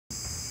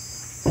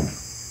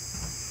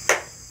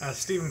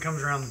Stephen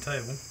comes around the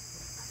table.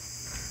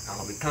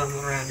 I'll be coming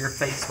around your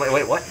face.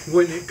 Wait, what?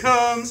 When it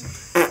comes.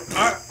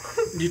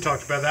 You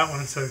talked about that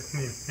one, so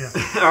yeah.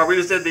 Alright, we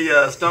just did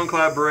the Stone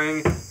Cloud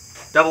Brewing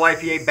Double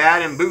IPA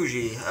Bad and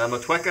Bougie.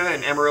 Motueka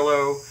and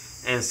Amarillo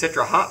and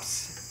Citra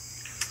hops.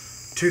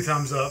 2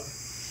 thumbs up.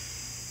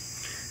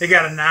 It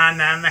got a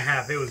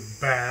 9.5. It was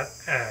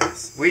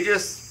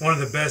badass. One of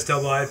the best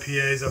double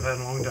IPAs I've had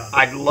in a long time.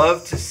 I'd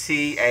love to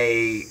see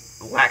a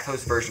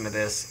lactose version of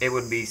this. It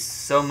would be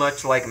so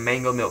much like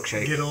mango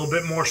milkshake. Get a little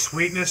bit more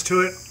sweetness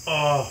to it.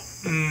 Oh,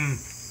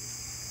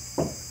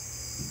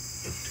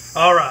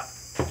 All right.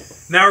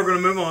 Now we're going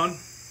to move on.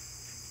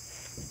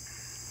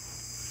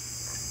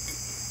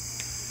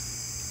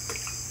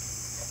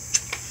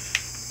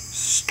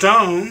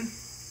 Stone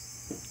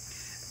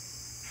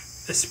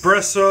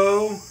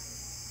Espresso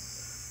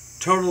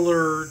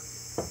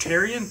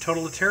Totalitarian?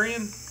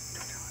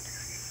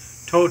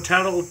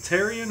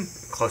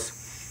 Close.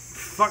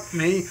 Fuck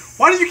me.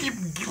 Why do you keep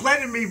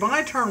letting me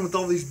my turn with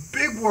all these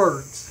big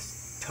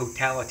words?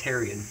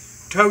 Totalitarian.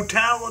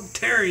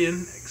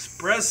 Totalitarian.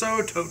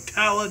 Espresso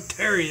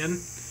Totalitarian.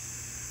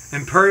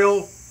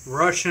 Imperial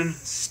Russian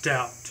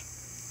Stout.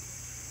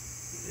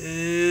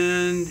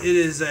 And it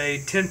is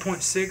a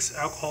 10.6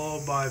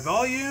 alcohol by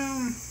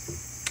volume.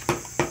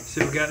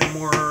 See if we got any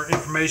more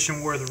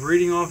information where the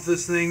reading off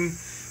this thing.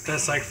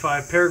 That's like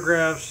 5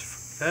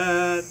 paragraphs.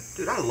 That.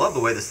 Dude, I love the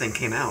way this thing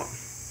came out.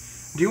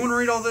 Do you want to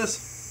read all this?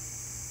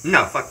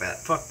 No, fuck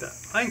that. Fuck that.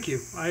 Thank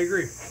you. I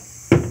agree.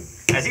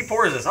 As he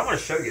pours this, I'm going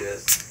to show you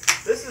this.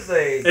 This is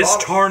a It's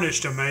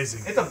tarnished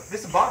amazing.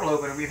 It's a bottle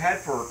opener we've had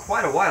for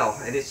quite a while,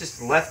 and it's just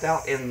left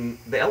out in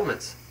the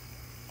elements.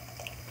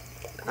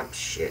 Oh,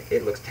 shit,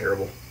 it looks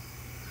terrible.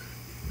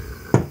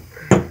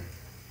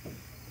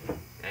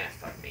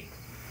 Fuck me.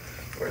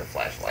 Where's the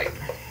flashlight?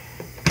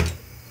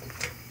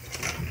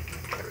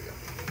 There we go.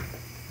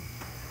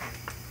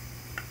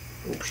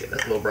 Oh shit,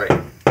 that's a little bright.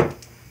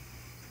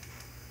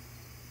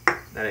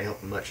 That ain't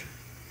helping much.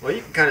 Well,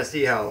 you can kind of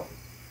see how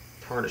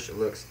tarnished it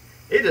looks.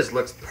 It just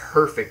looks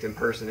perfect in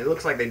person. It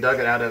looks like they dug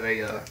it out of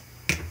a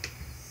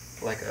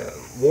like a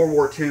World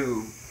War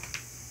II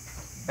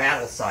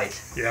battle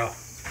site. Yeah.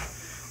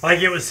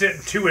 Like it was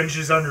sitting 2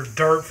 inches under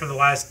dirt for the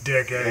last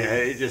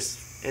decade. Yeah,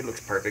 it looks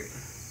perfect.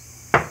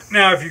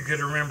 Now, if you could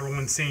remember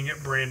when seeing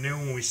it brand new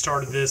when we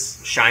started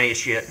this. Shiny as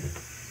shit.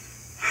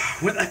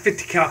 When that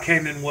 50 cal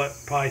came in, what,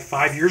 probably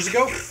 5 years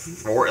ago?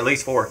 At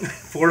least 4.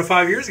 4 to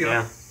 5 years ago.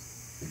 Yeah.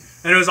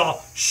 And it was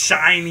all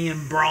shiny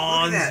and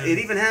bronze. Look at that. It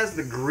even has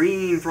the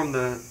green from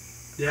the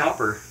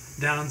copper.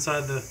 Down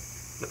inside the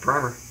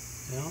primer.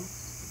 Yeah.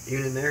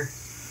 Even in there.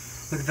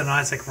 Look at the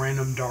nice, like,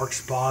 random dark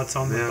spots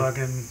on the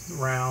fucking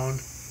round.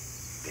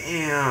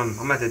 Damn.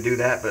 I'm about to do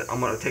that, but I'm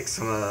going to take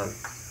some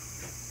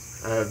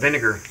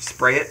vinegar,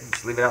 spray it, and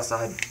just leave it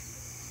outside.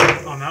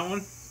 On that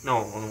one? No,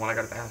 on the one I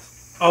got at the house.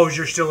 Oh, is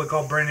yours still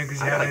called brand new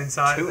because you had it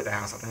inside? 2 at the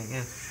house, I think,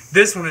 yeah.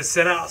 This one is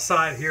set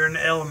outside here in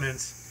the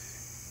elements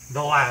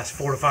the last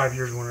 4 to 5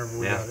 years whenever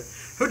we got it.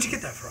 Who'd you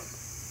get that from?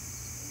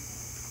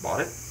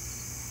 Bought it.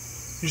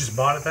 You just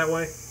bought it that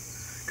way?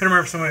 Couldn't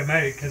remember if somebody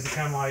made it because it's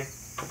kind of like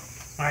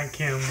Aunt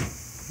Kim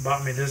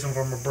bought me this one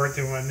for my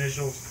birthday with my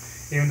initials,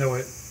 even though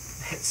it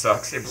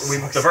sucks. The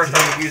first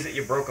time you used it,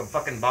 you broke a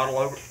fucking bottle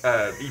over.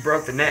 You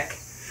broke the neck.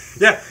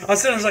 Yeah, I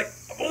was like,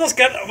 I've almost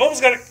got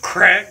it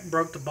cracked,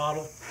 broke the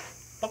bottle.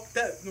 Fuck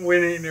that. We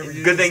ain't never used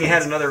it. Good thing you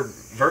had another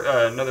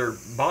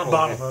bottle.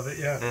 Bottle of it,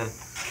 yeah.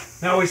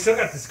 Now we still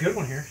got this good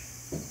one here.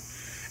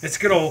 It's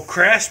good old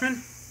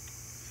Crashman.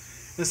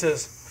 It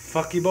says,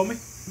 "Fuck you, Bummy."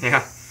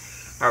 Yeah.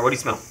 All right, what do you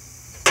smell?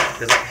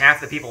 Because like half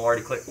the people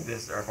already clicked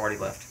this or have already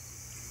left.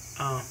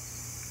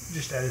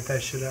 Just edit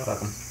that shit out. Fuck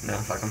them.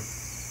 No, fuck them.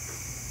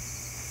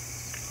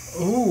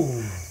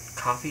 Ooh.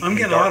 Coffee. I'm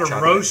getting a lot of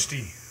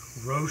roasty.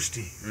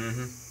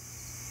 Mm-hmm.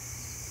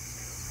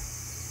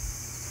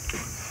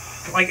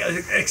 Like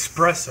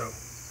espresso.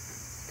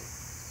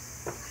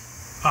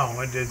 Oh,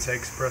 I did say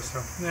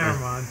espresso. Never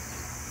mind.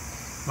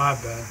 My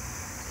bad.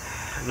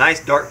 Nice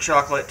dark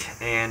chocolate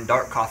and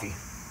dark coffee.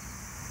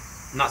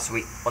 Not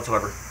sweet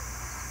whatsoever.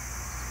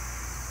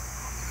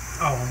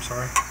 Oh, I'm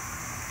sorry.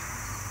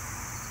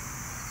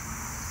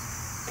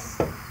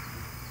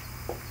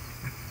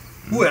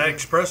 Ooh, that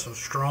espresso's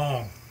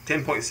strong.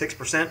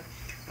 10.6%.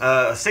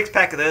 A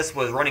 6-pack of this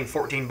was running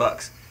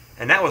 $14,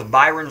 and that was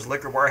Byron's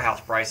Liquor Warehouse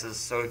prices.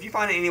 So if you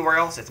find it anywhere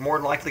else, it's more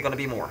than likely going to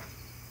be more,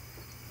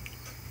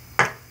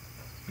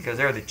 because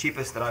they're the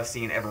cheapest that I've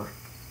seen ever.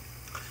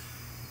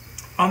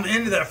 On the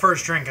end of that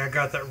first drink, I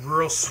got that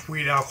real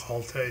sweet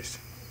alcohol taste.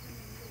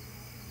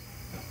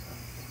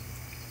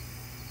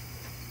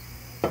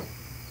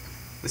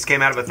 This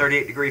came out of a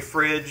 38-degree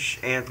fridge,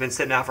 and it's been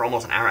sitting out for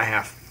almost an hour and a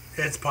half.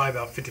 It's probably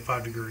about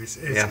 55 degrees.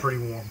 It's pretty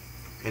warm.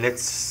 And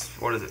it's,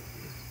 what is it?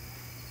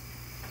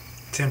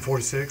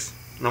 1046.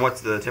 Now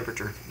what's the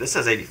temperature? This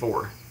says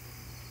 84.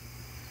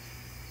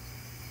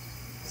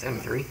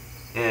 73?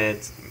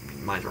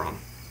 Mine's wrong.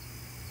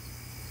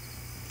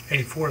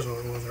 84 is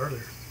what it was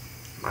earlier.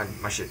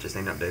 My shit just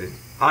ain't updated.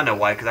 I know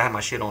why, because I had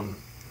my shit on.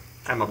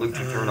 I had my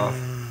Bluetooth turned off.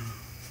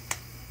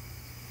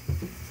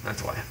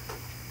 That's why.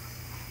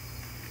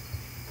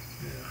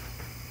 Yeah.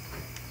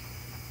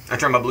 I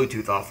turned my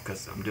Bluetooth off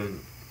because I'm doing...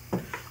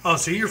 Oh,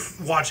 so your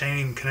watch ain't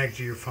even connected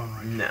to your phone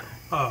right now? No.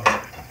 Oh.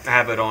 I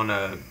have it on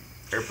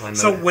airplane mode.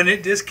 So when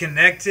it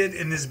disconnected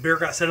and this beer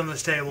got set on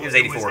this table, it was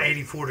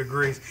 84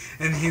 degrees.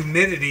 And the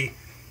humidity,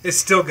 it's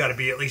still got to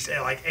be at least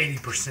at like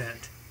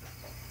 80%.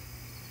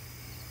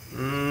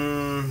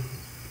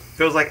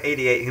 Feels like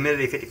 88.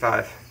 Humidity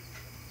 55.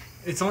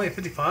 It's only at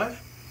 55?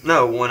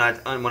 No, when I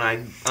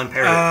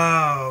unpair it.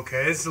 Oh,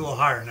 okay. It's a little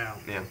higher now.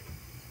 Yeah.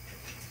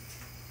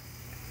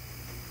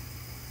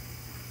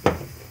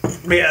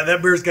 But yeah,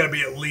 that beer's got to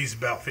be at least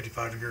about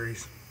 55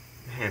 degrees.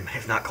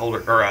 If not colder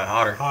or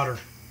hotter. Hotter.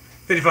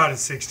 55 to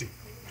 60.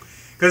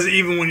 Because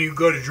even when you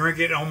go to drink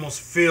it, it almost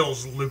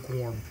feels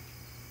lukewarm.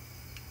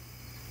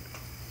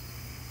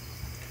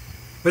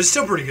 But it's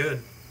still pretty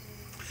good.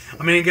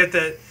 I mean, I get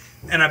that,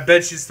 and I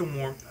bet you it's the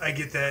warmth. I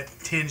get that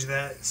tinge of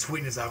that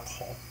sweetness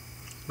alcohol.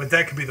 But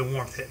that could be the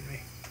warmth hitting me.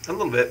 A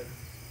little bit.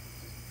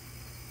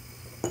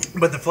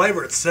 But the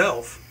flavor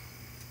itself,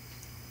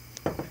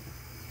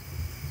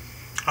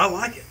 I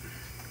like it.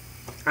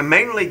 I'm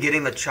mainly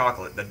getting the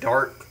chocolate, the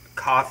dark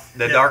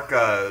dark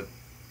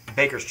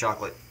baker's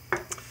chocolate.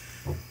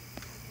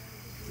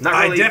 Not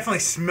really. I definitely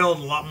smelled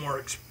a lot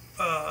more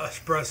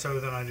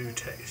espresso than I do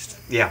taste.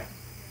 Yeah.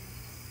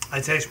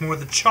 I taste more of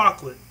the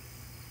chocolate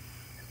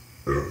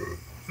than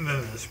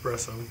the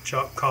espresso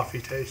coffee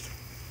taste.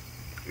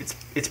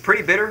 It's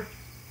pretty bitter.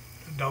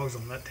 The dog's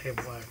on that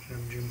table after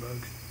them June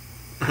bugs.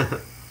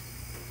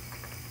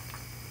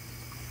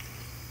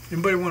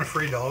 Anybody want a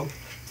free dog?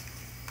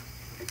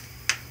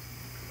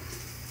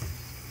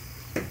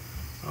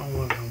 I don't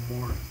want no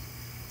more.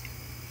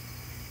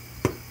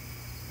 I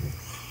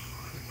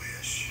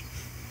wish.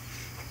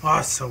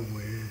 I so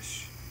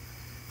wish.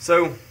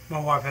 So My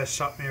wife has to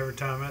stop me every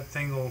time. That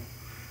thing will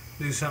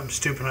do something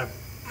stupid. I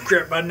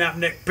grab my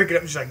neck, pick it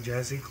up. She's like,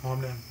 Jesse,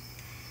 calm down.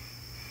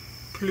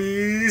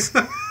 Please.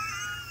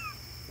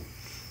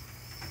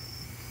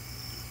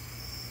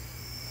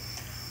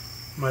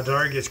 My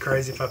daughter gets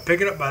crazy. If I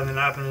pick it up by the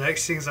nape and the neck,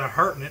 she thinks I'm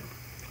hurting it.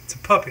 It's a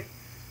puppy.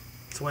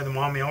 That's the way the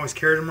mommy always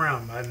carried him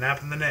around, by the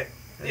nape in the neck.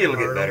 it'll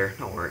get better.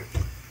 Don't worry.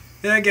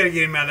 Then I got to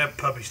get him out of that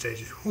puppy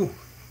stage. Whew,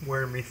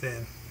 wearing me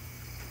thin.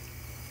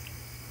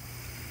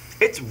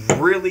 It's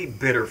really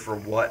bitter for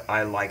what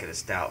I like at a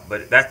stout,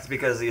 but that's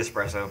because of the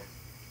espresso.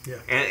 Yeah.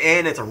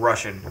 And it's a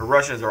Russian.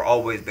 Russians are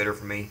always bitter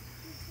for me.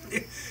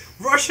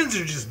 Russians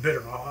are just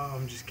bitter. Oh,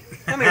 I'm just kidding.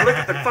 I mean, look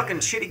at the fucking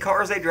shitty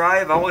cars they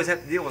drive. I always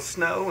have to deal with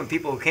snow and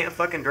people who can't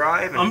fucking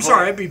drive. I'm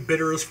sorry, I'd be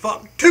bitter as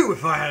fuck too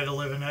if I had to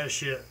live in that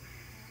shit.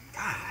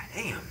 God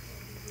damn.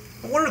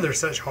 No wonder they're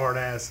such hard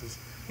asses.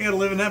 You gotta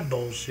live in that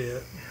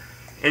bullshit.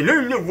 And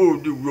having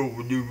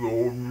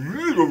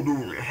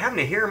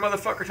to hear a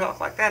motherfucker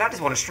talk like that, I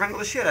just want to strangle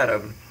the shit out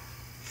of him.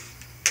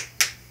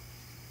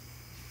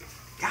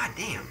 God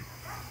damn.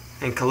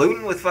 And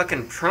colluding with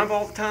fucking Trump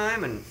all the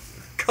time and...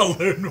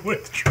 Colluding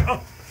with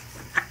Trump.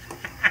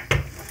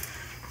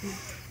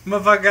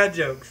 Motherfucker got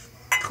jokes.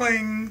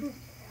 Cling.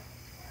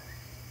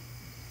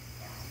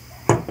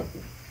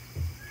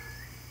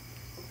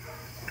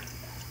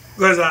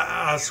 Because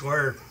I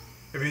swear,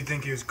 if you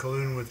think he was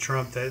colluding with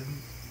Trump, that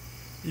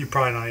you're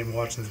probably not even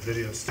watching his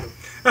videos still.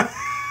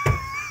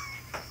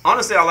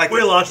 Honestly, I like it.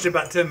 We launched it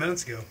about 10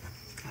 minutes ago.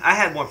 I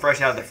had one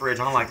fresh out of the fridge.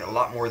 I liked it a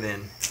lot more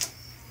than...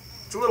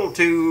 It's a little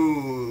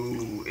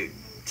too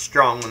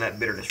strong on that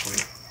bitterness for me.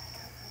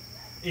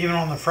 Even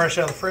on the fresh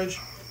out of the fridge?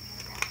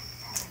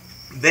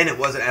 Then it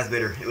wasn't as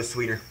bitter. It was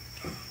sweeter.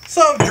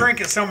 So drink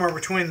it somewhere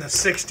between the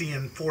 60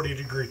 and 40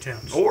 degree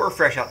temps. Or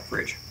fresh out the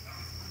fridge.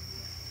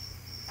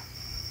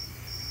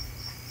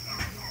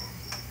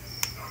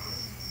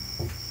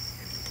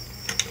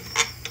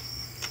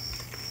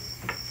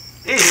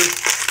 Anywho.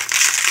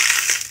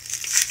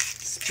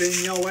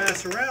 Spin your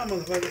ass around,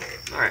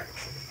 motherfucker. Alright.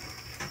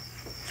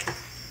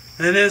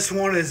 And this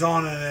one is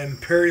on an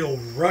Imperial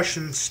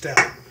Russian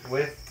Stout.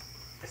 With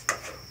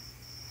espresso.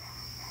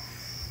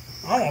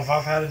 I don't know if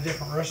I've had a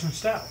different Russian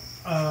Stout.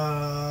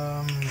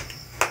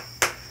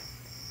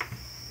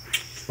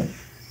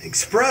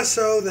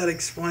 Espresso, that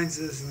explains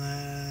this.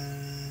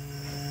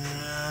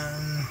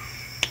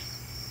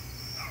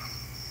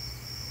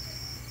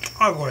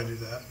 I'll go ahead and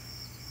do that.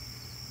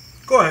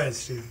 Go ahead,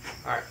 Steve.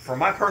 Alright, for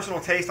my personal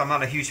taste, I'm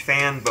not a huge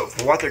fan, but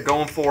for what they're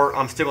going for,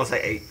 I'm still going to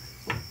say 8.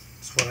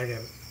 That's what I gave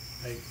it.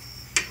 8.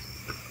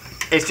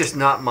 It's just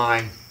not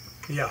mine.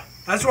 Yeah,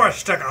 that's where I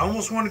stuck. I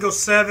almost wanted to go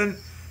 7. I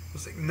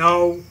was like,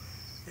 no.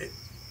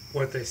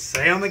 What they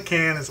say on the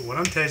can is what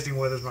I'm tasting,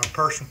 whether it's my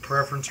personal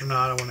preference or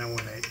not. I want that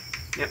 1.8.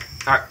 Yep.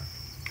 Alright.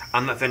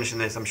 I'm not finishing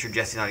this. I'm sure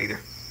Jesse's not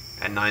either.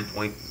 At 9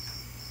 point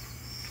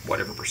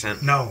whatever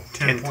percent. No,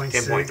 10.6.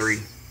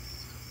 10.3.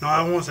 No,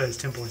 I won't say it's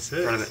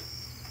 10.6. Front of it.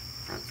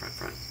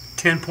 Front.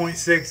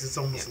 10.6, it's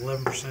almost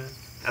 11%.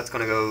 That's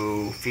going to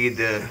go feed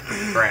the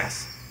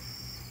grass.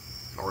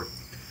 Or...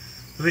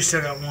 At least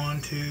I got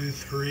 1, 2,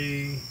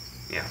 3.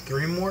 Yeah.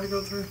 3 more to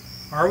go through?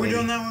 Are we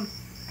doing that one?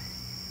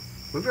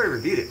 We've already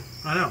reviewed it.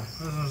 I know. That's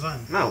what I'm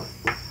saying. No.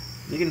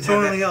 You can So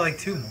we have only that. got like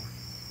 2 more.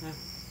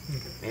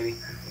 Maybe.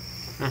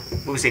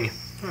 We'll be seeing you.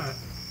 All right.